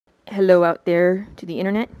Hello out there to the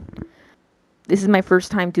internet. This is my first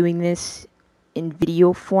time doing this in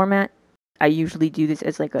video format. I usually do this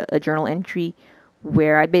as like a journal entry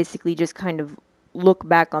where I basically just kind of look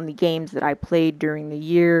back on the games that I played during the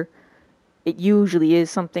year. It usually is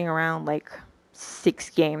something around like 6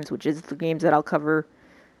 games, which is the games that I'll cover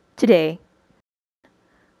today.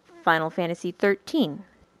 Final Fantasy 13.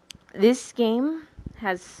 This game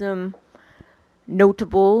has some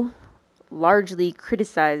notable, largely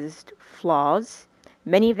criticized flaws.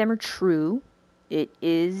 Many of them are true. It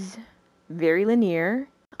is very linear.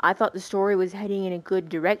 I thought the story was heading in a good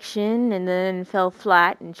direction and then fell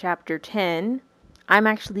flat in chapter 10. I'm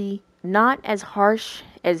actually not as harsh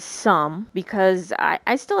as some because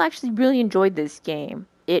I still actually really enjoyed this game.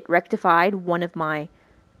 It rectified one of my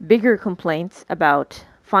bigger complaints about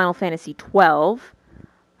Final Fantasy 12.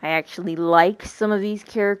 I actually like some of these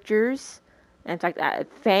characters. In fact,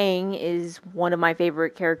 Fang is one of my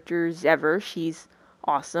favorite characters ever. She's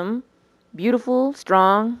awesome. Beautiful,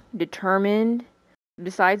 strong, determined.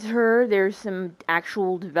 Besides her, there's some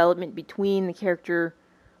actual development between the character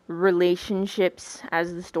relationships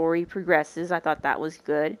as the story progresses. I thought that was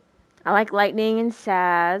good. I like Lightning and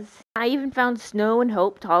Saz. I even found Snow and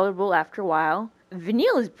Hope tolerable after a while.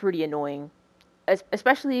 Vanille is pretty annoying,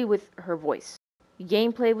 especially with her voice.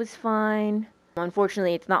 Gameplay was fine.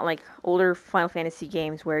 Unfortunately, it's not like older Final Fantasy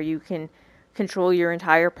games where you can control your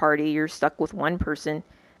entire party. You're stuck with one person.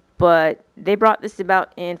 But they brought this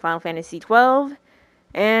about in Final Fantasy 12,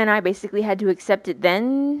 and I basically had to accept it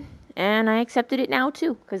then, and I accepted it now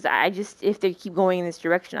too. Because if they keep going in this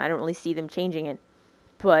direction, I don't really see them changing it.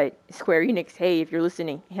 But Square Enix, hey, if you're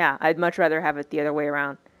listening, yeah, I'd much rather have it the other way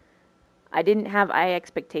around. I didn't have high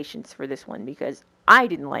expectations for this one because I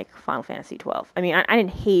didn't like Final Fantasy 12. I mean, I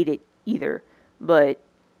didn't hate it either, but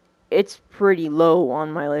it's pretty low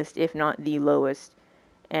on my list, if not the lowest.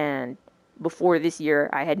 And before this year,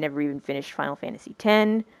 I had never even finished Final Fantasy X,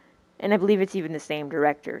 and I believe it's even the same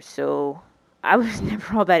director, so I was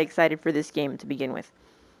never all that excited for this game to begin with.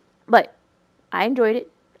 But I enjoyed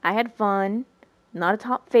it. I had fun. Not a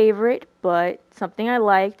top favorite, but something I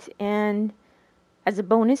liked, and as a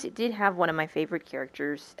bonus, it did have one of my favorite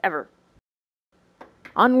characters ever.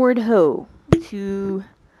 Onward ho to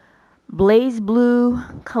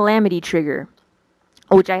BlazBlue Calamity Trigger,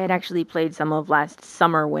 which I had actually played some of last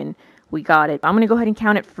summer when we got it. I'm going to go ahead and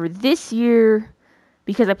count it for this year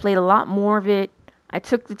because I played a lot more of it. I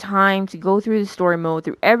took the time to go through the story mode,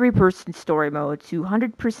 through every person's story mode, to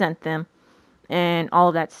 100% them, and all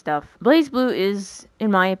of that stuff. BlazBlue is,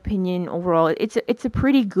 in my opinion, overall, it's a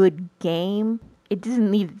pretty good game. It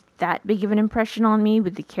doesn't leave that big of an impression on me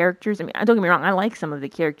with the characters. I mean, don't get me wrong, I like some of the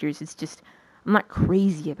characters. It's just, I'm not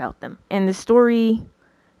crazy about them. And the story,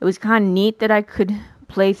 it was kind of neat that I could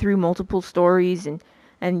play through multiple stories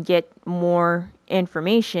and get more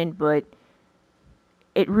information, but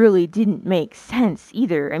it really didn't make sense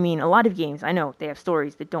either. I mean, a lot of games, I know, they have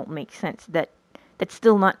stories that don't make sense. That's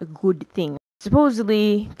still not a good thing.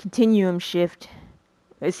 Supposedly, Continuum Shift,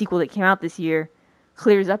 a sequel that came out this year,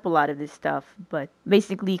 clears up a lot of this stuff, but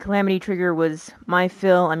basically Calamity Trigger was my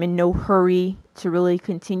fill. I'm in no hurry to really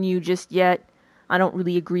continue just yet. I don't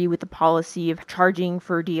really agree with the policy of charging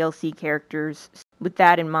for DLC characters. With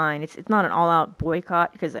that in mind, it's not an all-out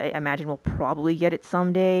boycott, because I imagine we'll probably get it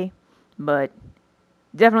someday, but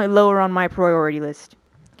definitely lower on my priority list.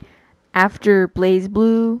 After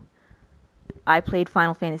BlazBlue, I played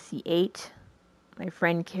Final Fantasy VIII. My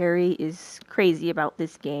friend Carrie is crazy about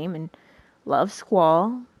this game and loves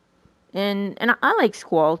Squall. And I like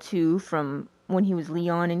Squall too, from when he was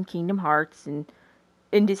Leon in Kingdom Hearts, and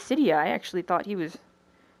in Dissidia I actually thought he was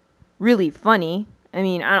really funny. I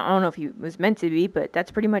mean, I don't know if he was meant to be, but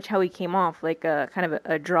that's pretty much how he came off, like a kind of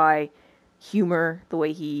a dry humor, the way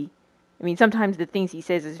I mean, sometimes the things he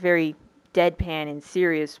says is very deadpan and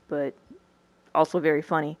serious, but also very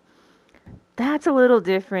funny. That's a little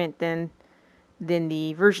different than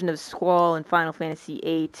the version of Squall in Final Fantasy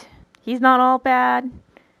VIII. He's not all bad,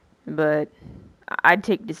 but I'd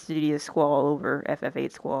take Dissidia Squall over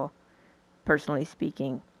FF8 Squall, personally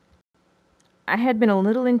speaking. I had been a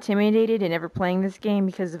little intimidated in ever playing this game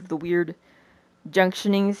because of the weird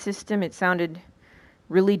junctioning system. It sounded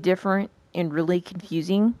really different and really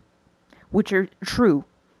confusing, which are true.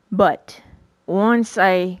 But once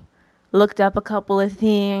I looked up a couple of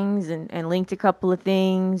things and linked a couple of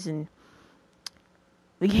things, and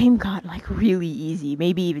the game got like really easy,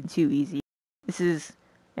 maybe even too easy. This is,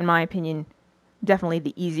 in my opinion, definitely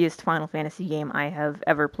the easiest Final Fantasy game I have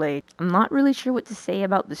ever played. I'm not really sure what to say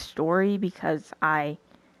about the story because I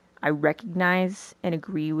recognize and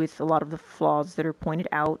agree with a lot of the flaws that are pointed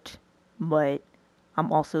out, but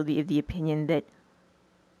I'm also the opinion that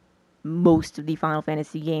most of the Final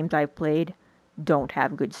Fantasy games I've played don't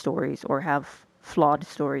have good stories, or have flawed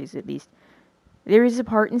stories at least. There is a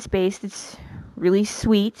part in space that's really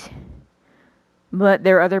sweet, but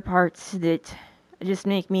there are other parts that just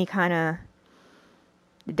make me kind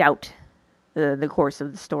of doubt the course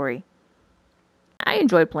of the story. I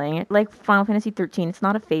enjoyed playing it. Like Final Fantasy 13, it's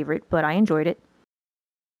not a favorite, but I enjoyed it.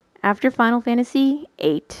 After Final Fantasy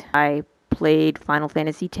 8, I played Final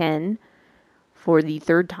Fantasy 10 for the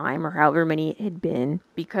third time, or however many it had been,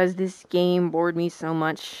 because this game bored me so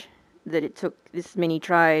much that it took this many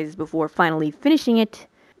tries before finally finishing it.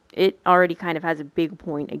 It already kind of has a big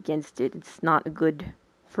point against it. It's not a good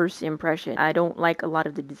first impression. I don't like a lot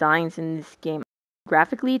of the designs in this game.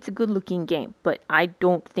 Graphically, it's a good looking game, but I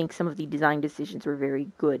don't think some of the design decisions were very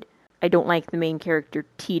good. I don't like the main character,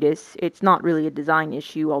 Tidus. It's not really a design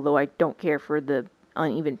issue, although I don't care for the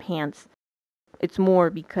uneven pants. It's more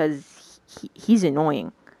because he's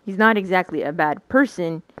annoying. He's not exactly a bad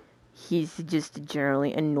person, he's just a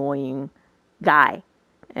generally annoying guy.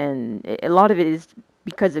 And a lot of it is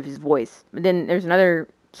because of his voice. But then there's another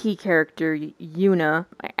key character, Yuna.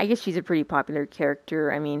 I guess she's a pretty popular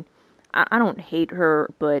character. I mean, I don't hate her,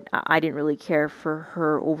 but I didn't really care for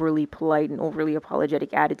her overly polite and overly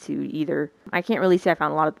apologetic attitude either. I can't really say I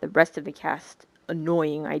found a lot of the rest of the cast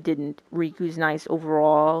annoying. I didn't. Riku's nice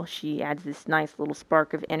overall. She adds this nice little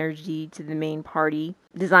spark of energy to the main party.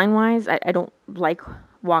 Design-wise, I don't like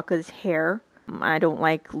Wakka's hair. I don't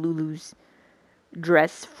like Lulu's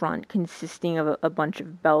dress front consisting of a bunch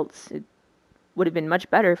of belts. It would have been much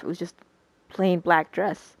better if it was just plain black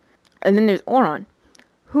dress. And then there's Auron,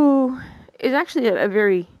 who is actually a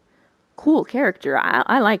very cool character.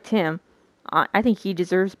 I liked him. I think he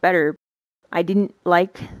deserves better. I didn't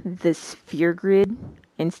like the sphere grid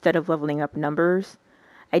instead of leveling up numbers.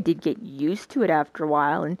 I did get used to it after a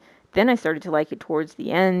while, and then I started to like it towards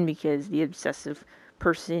the end because the obsessive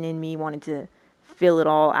person in me wanted to fill it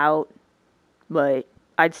all out, but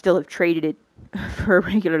I'd still have traded it for a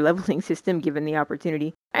regular leveling system given the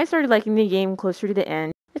opportunity. I started liking the game closer to the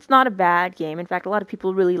end. It's not a bad game. In fact, a lot of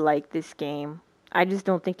people really like this game. I just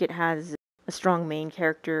don't think it has a strong main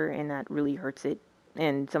character, and that really hurts it.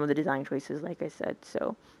 And some of the design choices, like I said.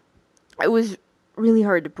 So it was really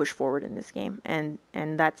hard to push forward in this game, and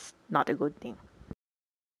that's not a good thing.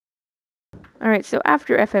 Alright, so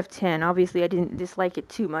after FF10, obviously I didn't dislike it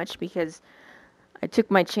too much because I took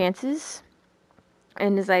my chances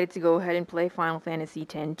and decided to go ahead and play Final Fantasy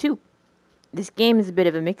X-2. This game is a bit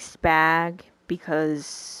of a mixed bag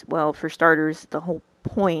because, well, for starters, the whole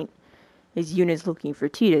point is Yuna's looking for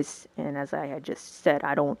Tidus, and as I had just said,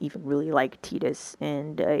 I don't even really like Tidus,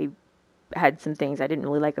 and I had some things I didn't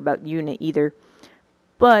really like about Yuna either.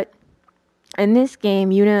 But in this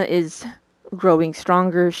game, Yuna is growing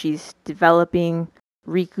stronger, she's developing,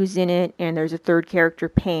 Riku's in it, and there's a third character,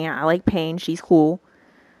 Pain. I like Pain, she's cool.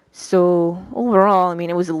 So overall, I mean,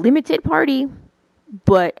 it was a limited party,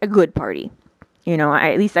 but a good party. You know,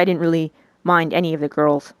 at least I didn't really mind any of the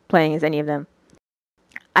girls playing as any of them.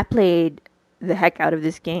 I played the heck out of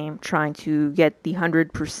this game trying to get the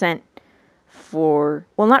 100% for,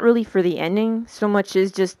 well, not really for the ending, so much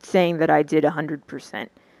as just saying that I did 100%.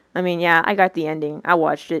 I mean, yeah, I got the ending. I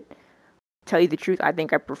watched it. Tell you the truth, I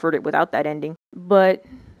think I preferred it without that ending. But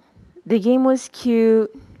the game was cute,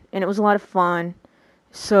 and it was a lot of fun,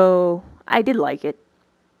 so I did like it.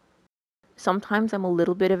 Sometimes I'm a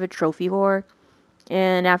little bit of a trophy whore,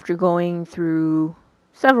 and after going through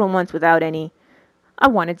several months without any, I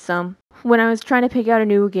wanted some. When I was trying to pick out a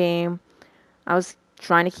new game, I was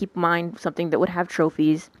trying to keep in mind something that would have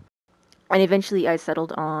trophies, and eventually I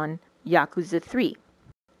settled on Yakuza 3.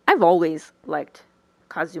 I've always liked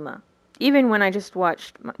Kazuma. Even when I just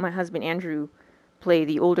watched my husband Andrew play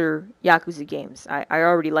the older Yakuza games, I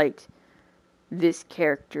already liked this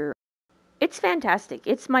character. It's fantastic.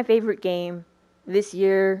 It's my favorite game this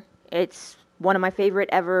year. It's one of my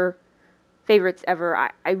favorites ever.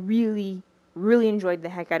 I really enjoyed the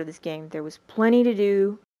heck out of this game. There was plenty to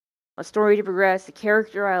do, a story to progress, a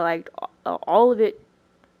character I liked, all of it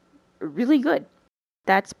really good.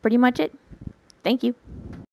 That's pretty much it. Thank you.